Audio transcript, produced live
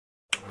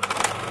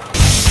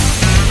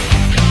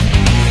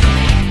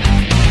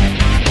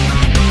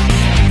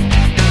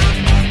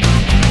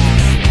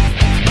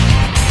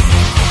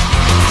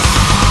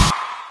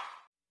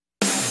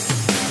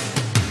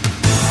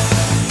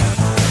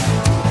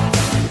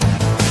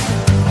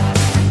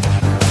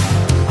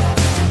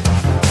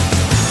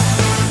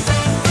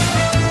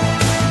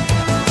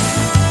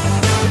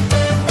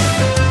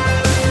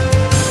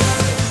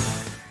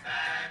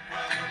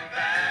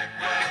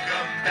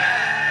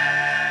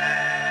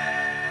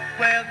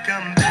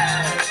Welcome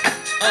back.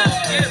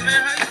 Yeah,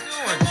 man, how you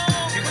doing?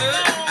 You good?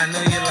 I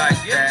know you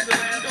like that.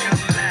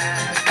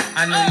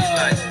 I know you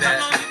like that.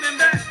 How long you been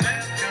back,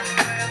 man?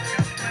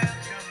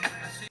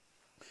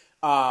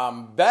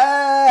 I'm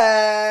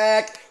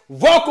back.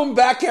 Welcome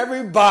back,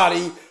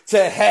 everybody, to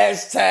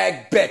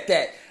hashtag Bet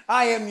That.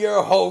 I am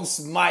your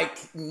host,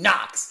 Mike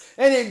Knox.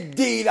 And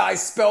indeed, I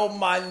spell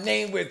my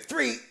name with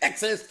 3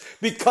 X's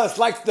because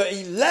like the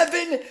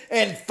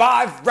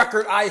 11-5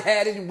 record I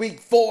had in week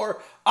 4,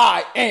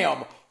 I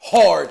am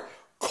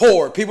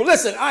hardcore. People,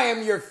 listen, I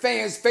am your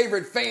fan's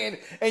favorite fan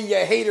and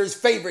your hater's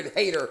favorite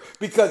hater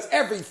because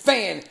every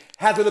fan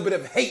has a little bit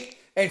of hate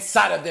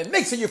inside of them.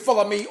 Make sure you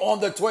follow me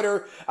on the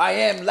Twitter. I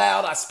am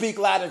loud. I speak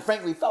loud. And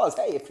frankly, fellas,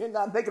 hey, if you're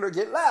not making her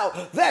get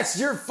loud, that's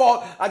your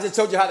fault. I just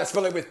told you how to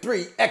spell it with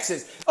 3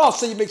 X's.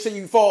 Also, you make sure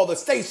you follow the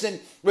station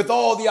with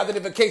all the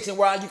identification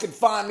where you can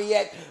find me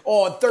at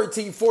on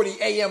 1340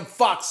 AM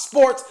Fox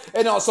Sports,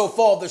 and also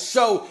follow the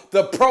show,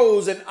 The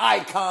Pros and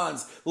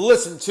Icons.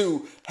 Listen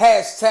to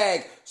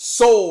hashtag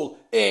Soul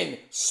in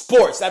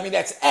Sports. I mean,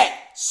 that's at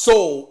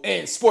Soul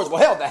in Sports.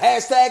 Well, hell, the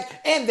hashtag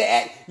and the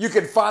at, you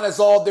can find us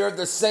all there at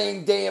the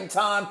same damn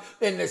time,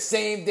 in the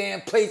same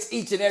damn place,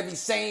 each and every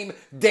same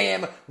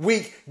damn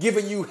week,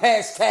 giving you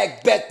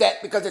hashtag Bet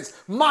That, because it's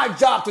my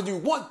job to do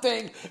one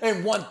thing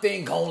and one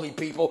thing only,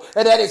 people,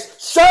 and that is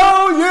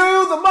show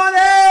you the money.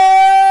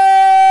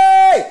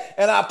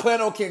 And I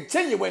plan on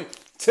continuing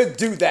to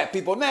do that,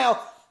 people. Now,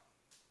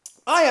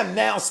 I am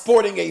now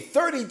sporting a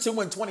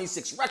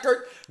 32-26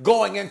 record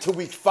going into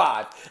week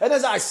 5. And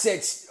as I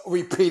said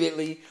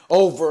repeatedly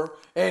over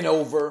and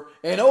over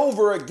and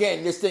over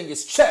again, this thing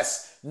is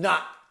chess,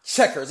 not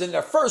checkers. And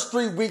the first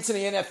 3 weeks in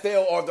the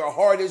NFL are the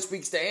hardest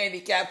weeks to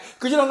handicap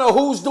because you don't know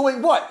who's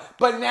doing what.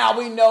 But now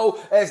we know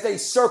as they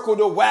circle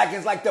the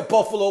wagons like the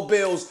Buffalo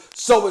Bills,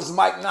 so is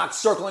Mike Knox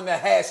circling the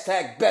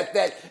hashtag Bet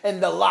That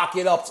and the lock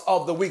it ups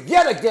of the week.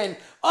 Yet again,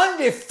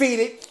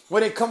 undefeated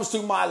when it comes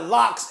to my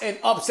locks and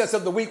upsets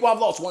of the week. Well,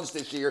 I've lost once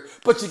this year,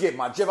 but you get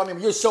my drift. I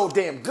mean, you're so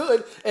damn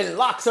good in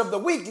locks of the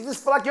week, you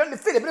just feel like you're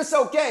undefeated, but it's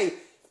okay.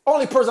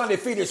 Only person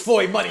undefeated is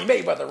Floyd Money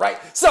Mayweather, right?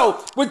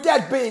 So, with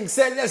that being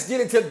said, let's get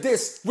into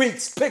this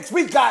week's picks.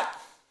 We got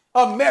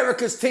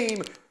America's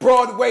team,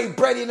 Broadway,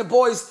 Brady and the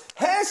boys.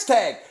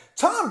 Hashtag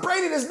Tom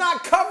Brady does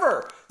not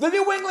cover. The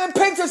New England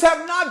Patriots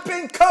have not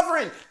been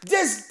covering.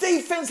 This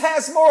defense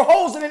has more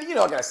holes in it. You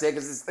know what I gotta say,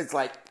 because it's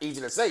like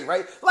easy to say,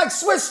 right? Like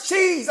Swiss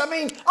cheese. I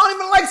mean, I don't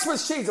even like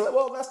Swiss cheese. Like,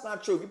 well, that's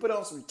not true. If you put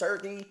on some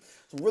turkey,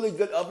 some really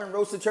good oven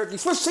roasted turkey,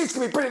 Swiss cheese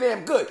can be pretty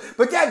damn good.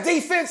 But that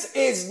defense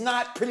is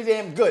not pretty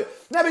damn good.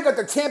 Now we got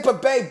the Tampa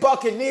Bay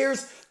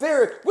Buccaneers.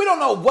 We don't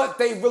know what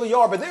they really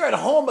are, but they're at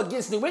home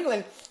against New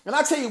England. And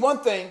I'll tell you one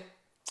thing.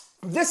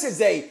 This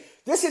is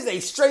a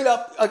straight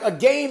up a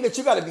game that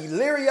you got to be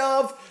leery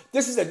of.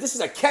 This is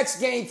a catch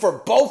game for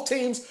both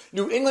teams.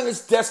 New England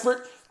is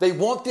desperate. They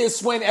want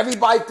this win.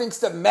 Everybody thinks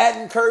the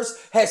Madden curse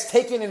has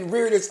taken and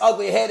reared its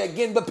ugly head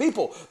again. But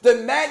people, the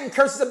Madden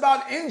curse is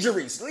about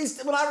injuries. At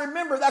least when I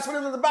remember, that's what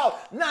it was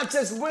about. Not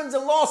just wins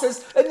and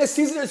losses. And the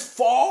season is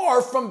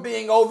far from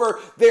being over.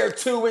 They're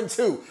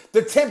 2-2.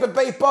 The Tampa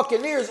Bay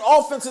Buccaneers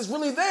offense is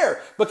really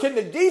there. But can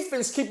the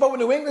defense keep up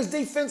with New England's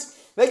defense?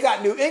 They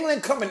got New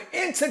England coming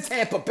into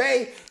Tampa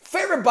Bay,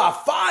 favored by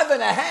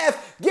 5.5.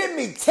 Give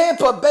me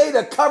Tampa Bay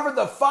to cover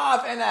the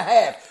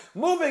 5.5.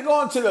 Moving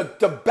on to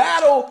the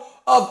battle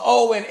of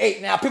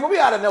 0-8. Now, people, we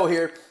got to know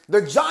here,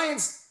 the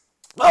Giants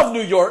of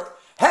New York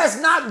has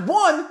not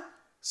won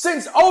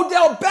since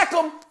Odell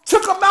Beckham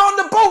took them out on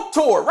the boat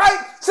tour,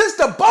 right? Since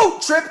the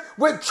boat trip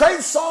with Trey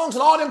Songz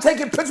and all them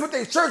taking pictures with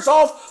their shirts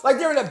off like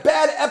they're in a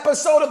bad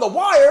episode of The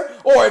Wire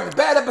or a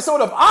bad episode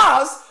of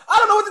Oz. I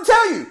don't know what to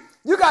tell you.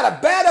 You got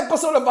a bad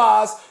episode of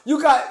Oz.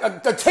 You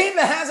got the team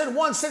that hasn't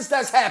won since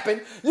that's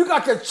happened. You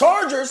got the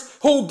Chargers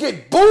who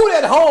get booed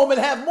at home and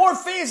have more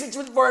fans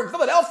for in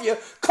Philadelphia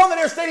come to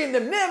their stadium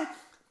than them.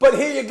 But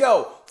here you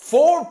go.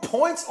 4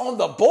 points on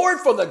the board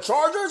for the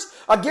Chargers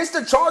against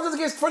the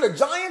Chargers for the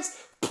Giants.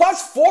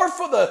 Plus 4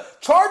 for the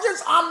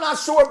Chargers? I'm not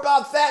sure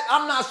about that.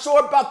 I'm not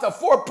sure about the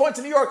 4 points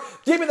in New York.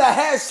 Give me the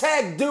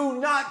hashtag do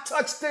not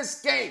touch this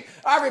game.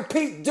 I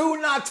repeat, do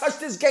not touch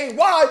this game.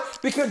 Why?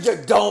 Because you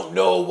don't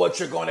know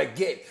what you're going to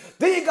get.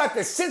 Then you got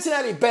the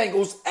Cincinnati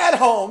Bengals at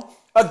home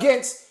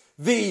against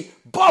the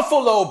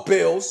Buffalo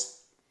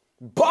Bills.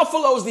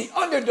 Buffalo's the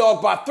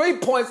underdog by 3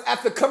 points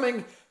after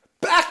coming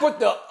back with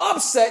the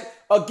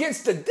upset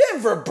against the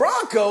Denver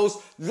Broncos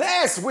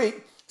last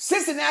week.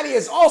 Cincinnati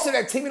is also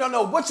that team you don't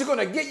know what you're going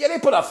to get. Yeah, they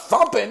put a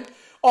thumping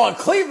on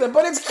Cleveland,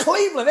 but it's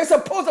Cleveland. They're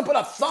supposed to put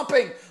a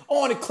thumping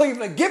on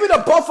Cleveland. Give me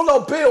the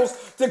Buffalo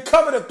Bills to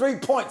cover the 3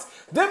 points.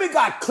 Then we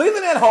got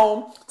Cleveland at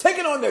home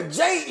taking on the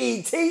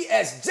Jets.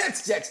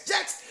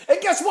 And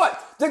guess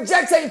what? The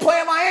Jets ain't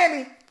playing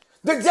Miami.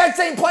 The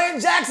Jets ain't playing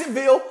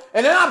Jacksonville.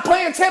 And they're not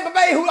playing Tampa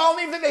Bay, who I don't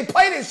even think they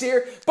play this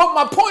year. But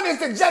my point is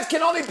the Jets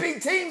can only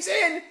beat teams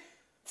in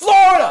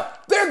Florida.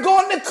 They're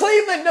going to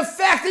Cleveland. The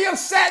Factory of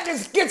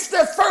Sadness gets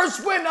their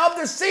first win of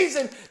the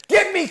season.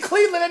 Give me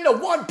Cleveland into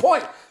 1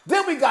 point.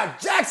 Then we got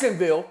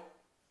Jacksonville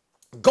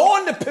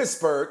Going to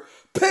Pittsburgh.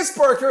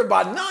 Pittsburgh here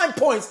by 9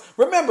 points.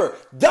 Remember,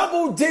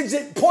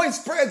 double-digit point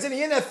spreads in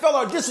the NFL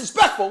are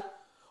disrespectful.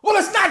 Well,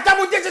 it's not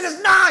double digits,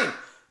 it's 9.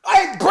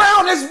 Hey,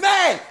 Brown is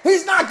mad.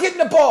 He's not getting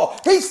the ball.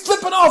 He's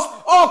flipping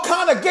off all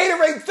kind of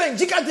Gatorade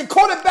things. You got the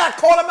quarterback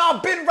calling him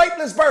out, Ben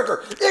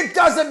Roethlisberger. It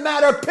doesn't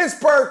matter.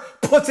 Pittsburgh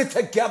puts it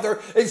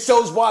together. It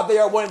shows why they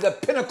are one of the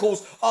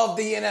pinnacles of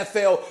the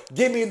NFL.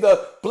 Give me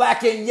the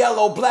black and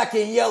yellow.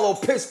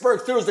 Pittsburgh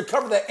Steelers to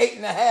cover the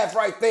 8.5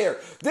 right there.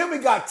 Then we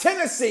got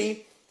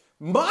Tennessee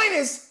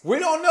minus, we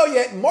don't know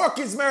yet,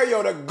 Marcus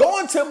Mariota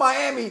going to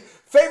Miami.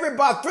 Favored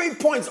by 3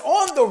 points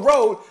on the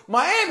road.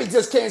 Miami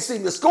just can't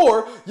seem to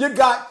score. You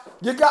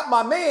got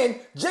my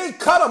man, Jay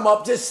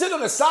Cut'em-Up, just sitting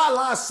on the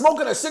sidelines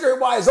smoking a cigarette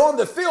while he's on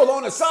the field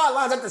on the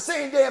sidelines at the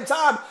same damn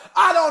time.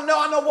 I don't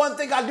know. I know one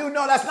thing I do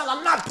know.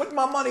 I'm not putting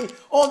my money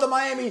on the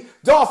Miami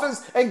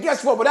Dolphins. And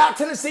guess what? Without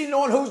Tennessee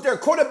knowing who's their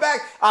quarterback,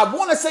 I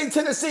want to say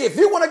Tennessee. If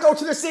you want to go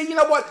Tennessee, you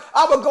know what?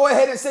 I would go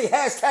ahead and say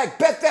hashtag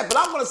bet that. But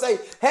I'm going to say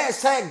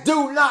hashtag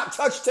do not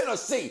touch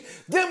Tennessee.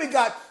 Then we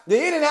got the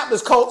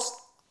Indianapolis Colts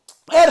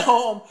at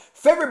home,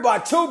 favored by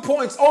 2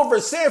 points over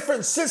San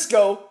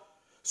Francisco.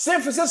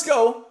 San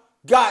Francisco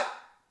got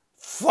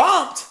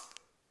thumped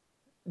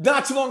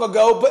not too long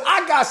ago, but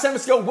I got San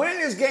Francisco winning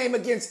this game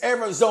against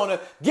Arizona.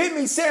 Give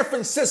me San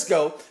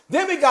Francisco.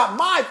 Then we got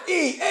my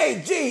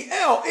Eagles,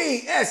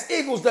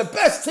 Eagles, the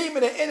best team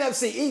in the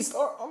NFC East.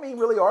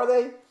 Really, are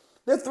they?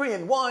 They're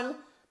 3-1,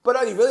 but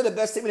are they really the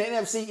best team in the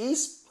NFC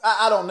East?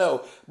 I don't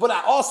know. But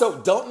I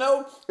also don't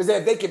know is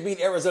that if they could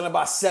beat Arizona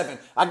by 7.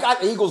 I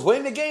got the Eagles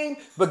winning the game,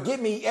 but give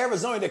me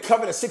Arizona to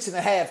cover the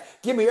 6.5.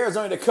 Give me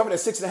Arizona to cover the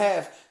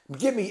 6.5.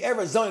 Give me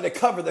Arizona to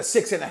cover the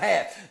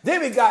 6.5.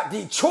 Then we got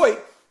Detroit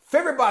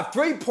favored by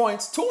 3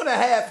 points,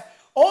 2.5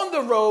 on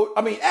the road.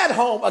 At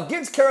home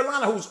against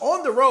Carolina, who's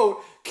on the road.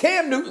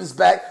 Cam Newton's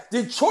back.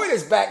 Detroit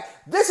is back.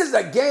 This is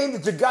a game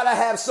that you got to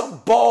have some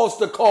balls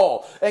to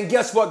call. And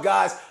guess what,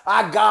 guys?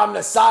 I got them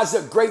the size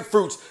of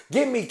grapefruits.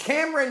 Give me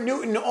Cameron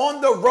Newton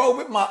on the road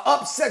with my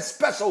upset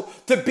special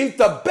to beat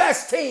the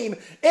best team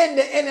in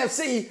the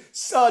NFC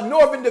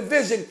Northern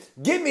Division.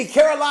 Give me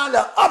Carolina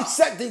to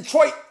upset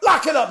Detroit.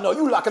 Lock it up. No,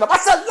 you lock it up. I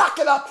said lock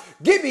it up.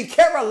 Give me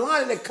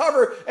Carolina to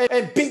cover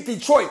and beat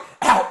Detroit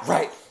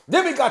outright.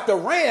 Then we got the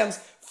Rams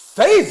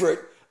favorite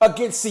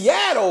against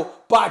Seattle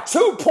by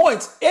 2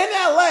 points in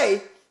LA.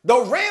 The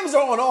Rams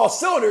are on all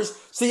cylinders.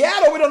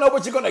 Seattle, we don't know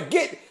what you're going to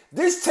get.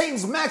 These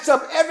teams match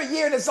up every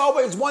year. There's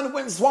always one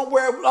wins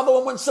somewhere, another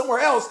one wins somewhere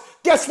else.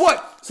 Guess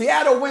what?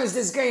 Seattle wins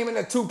this game in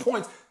the 2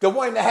 points, the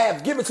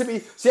 1.5. Give it to me.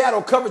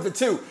 Seattle covers the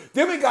 2.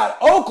 Then we got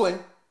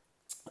Oakland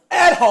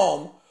at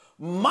home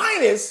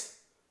minus.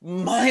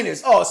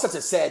 Oh, it's such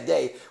a sad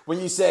day when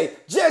you say,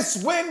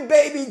 just win,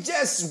 baby,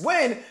 just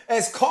win,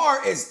 as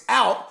Carr is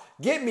out.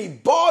 Give me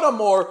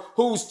Baltimore,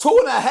 who's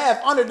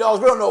 2.5 underdogs.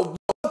 We don't know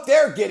what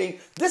they're getting.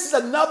 This is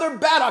another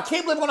battle. I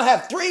can't believe we're going to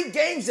have 3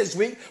 games this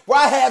week where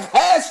I have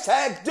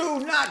hashtag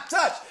do not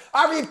touch.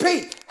 I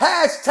repeat,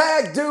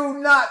 hashtag do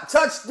not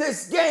touch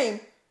this game.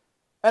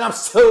 And I'm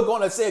still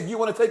going to say, if you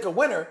want to take a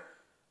winner,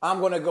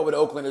 I'm going to go with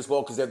Oakland as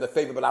well because they're the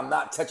favorite, but I'm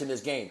not touching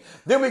this game.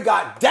 Then we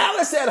got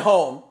Dallas at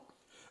home,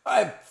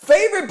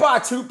 favored by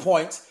 2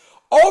 points.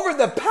 Over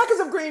the Packers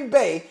of Green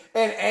Bay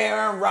and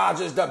Aaron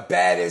Rodgers, the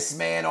baddest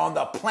man on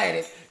the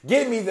planet.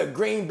 Give me the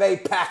Green Bay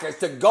Packers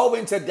to go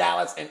into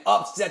Dallas and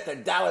upset the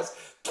Dallas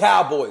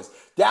Cowboys.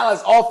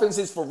 Dallas offense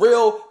is for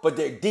real, but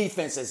their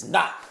defense is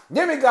not.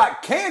 Then we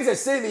got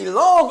Kansas City,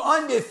 long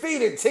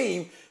undefeated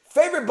team,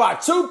 favored by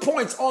 2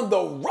 points on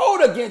the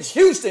road against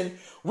Houston.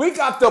 We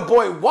got the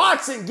boy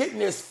Watson getting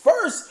his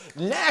first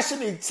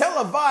nationally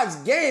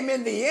televised game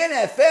in the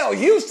NFL.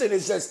 Houston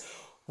is just,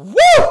 woo!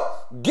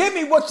 Give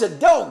me what you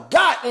don't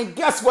got. And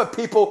guess what,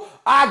 people?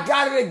 I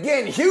got it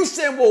again.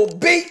 Houston will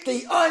beat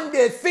the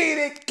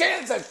undefeated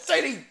Kansas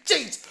City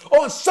Chiefs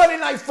on Sunday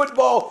Night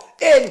Football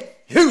in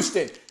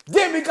Houston.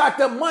 Then we got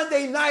the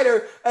Monday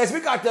Nighter as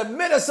we got the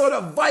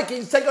Minnesota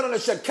Vikings taking on the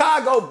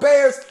Chicago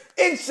Bears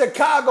in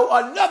Chicago.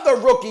 Another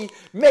rookie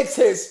makes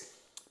his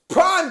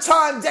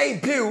primetime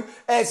debut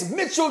as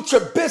Mitchell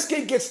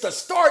Trubisky gets the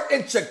start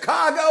in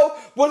Chicago.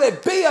 Will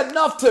it be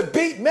enough to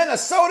beat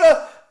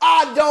Minnesota?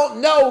 I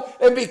don't know.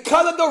 And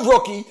because of the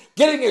rookie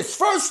getting his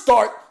first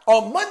start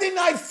on Monday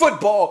Night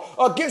Football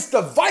against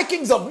the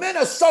Vikings of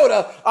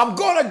Minnesota, I'm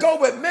going to go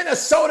with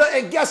Minnesota.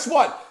 And guess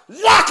what?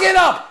 Lock it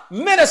up.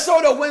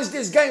 Minnesota wins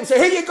this game. So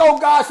here you go,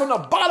 guys, from the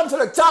bottom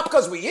to the top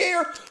because we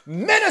here.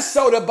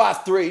 Minnesota by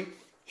 3.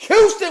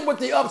 Houston with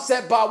the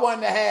upset by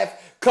 1.5,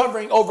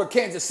 covering over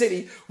Kansas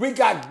City. We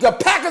got the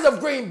Packers of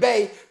Green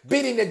Bay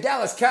beating the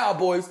Dallas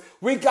Cowboys.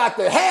 We got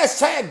the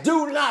hashtag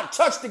do not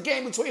touch the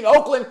game between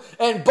Oakland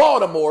and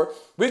Baltimore.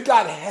 We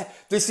got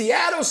the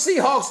Seattle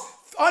Seahawks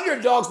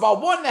underdogs by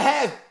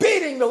 1.5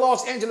 beating the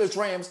Los Angeles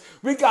Rams.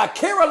 We got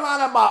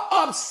Carolina by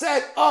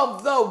upset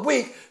of the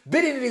week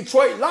beating the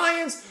Detroit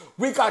Lions.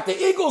 We got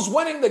the Eagles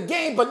winning the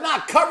game but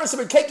not covering, so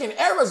we're taking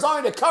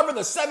Arizona to cover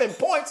the 7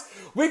 points.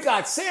 We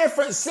got San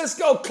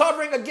Francisco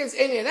covering against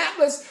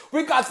Indianapolis.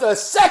 We got the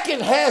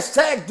second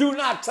hashtag do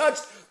not touch.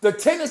 The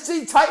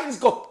Tennessee Titans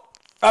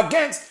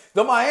against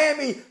the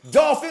Miami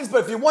Dolphins.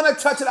 But if you want to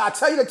touch it, I'll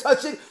tell you to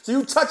touch it. So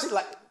you touch it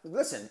like,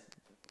 listen,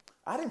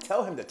 I didn't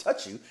tell him to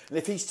touch you. And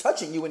if he's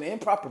touching you in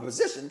improper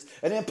positions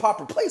and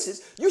improper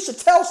places, you should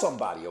tell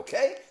somebody,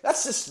 okay?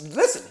 That's just,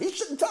 listen, he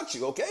shouldn't touch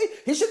you, okay?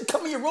 He shouldn't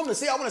come in your room to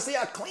say, I want to see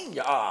how clean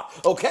you are,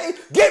 okay?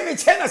 Give me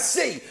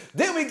Tennessee.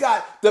 Then we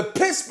got the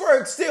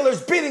Pittsburgh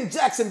Steelers beating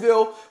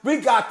Jacksonville. We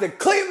got the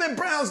Cleveland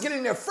Browns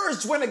getting their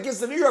first win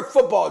against the New York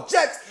Football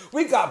Jets.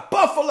 We got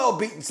Buffalo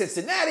beating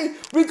Cincinnati.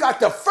 We got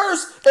the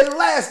first and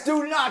last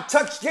do not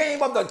touch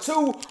game of the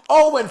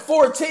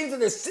 2-0-4 teams.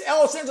 And the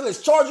Los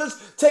Angeles Chargers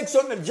takes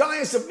on the Giants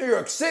of New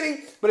York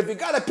City. But if you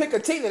got to pick a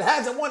team that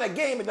hasn't won a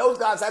game, and those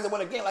guys hasn't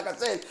won a game, like I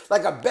said,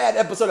 like a bad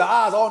episode of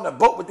Oz on the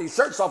boat with these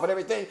shirts off and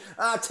everything,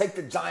 I'll take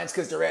the Giants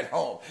because they're at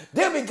home.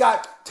 Then we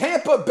got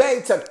Tampa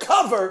Bay to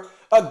cover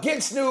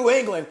against New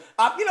England.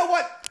 You know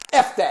what?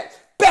 F that.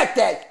 Bet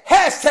that.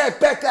 Hashtag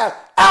bet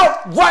that.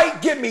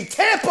 Outright give me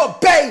Tampa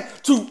Bay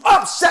to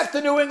upset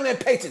the New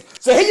England Patriots.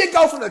 So here you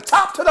go from the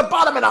top to the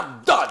bottom, and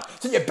I'm done.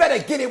 So you better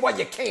get it while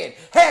you can.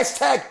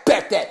 Hashtag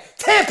bet that.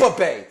 Tampa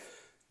Bay.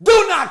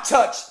 Do not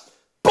touch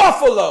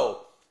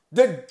Buffalo.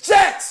 The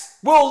Jets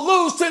will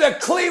lose to the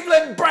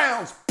Cleveland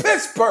Browns.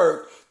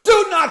 Pittsburgh.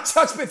 Do not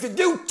touch me. If you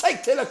do,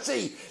 take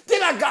Tennessee.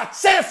 Then I got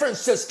San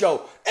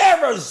Francisco,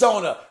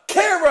 Arizona,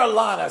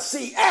 Carolina,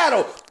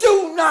 Seattle.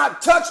 Do not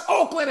touch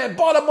Oakland and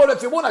Baltimore.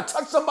 If you want to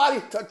touch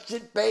somebody, touch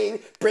it,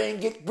 baby.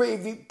 Bring it,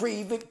 breathe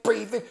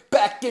it,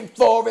 back and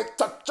forth,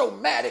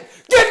 touch-o-matic.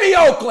 Give me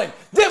Oakland.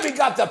 Then we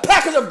got the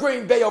Packers of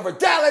Green Bay over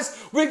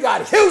Dallas. We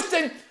got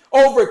Houston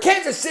over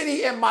Kansas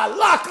City, and my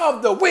lock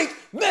of the week,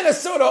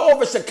 Minnesota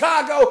over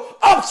Chicago,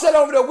 upset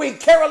over the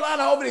week,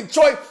 Carolina over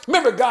Detroit.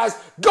 Remember, guys,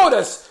 go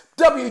to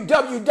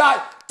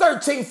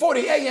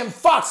www.1340am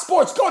Fox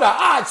Sports. Go to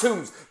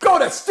iTunes. Go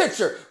to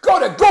Stitcher. Go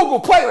to Google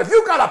Play. If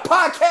you got a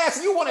podcast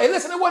and you want to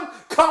listen to one,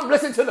 come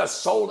listen to the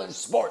Soul in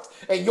Sports.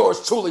 And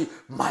yours truly,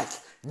 Mike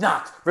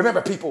Knox.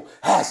 Remember, people,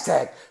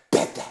 hashtag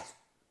bet that.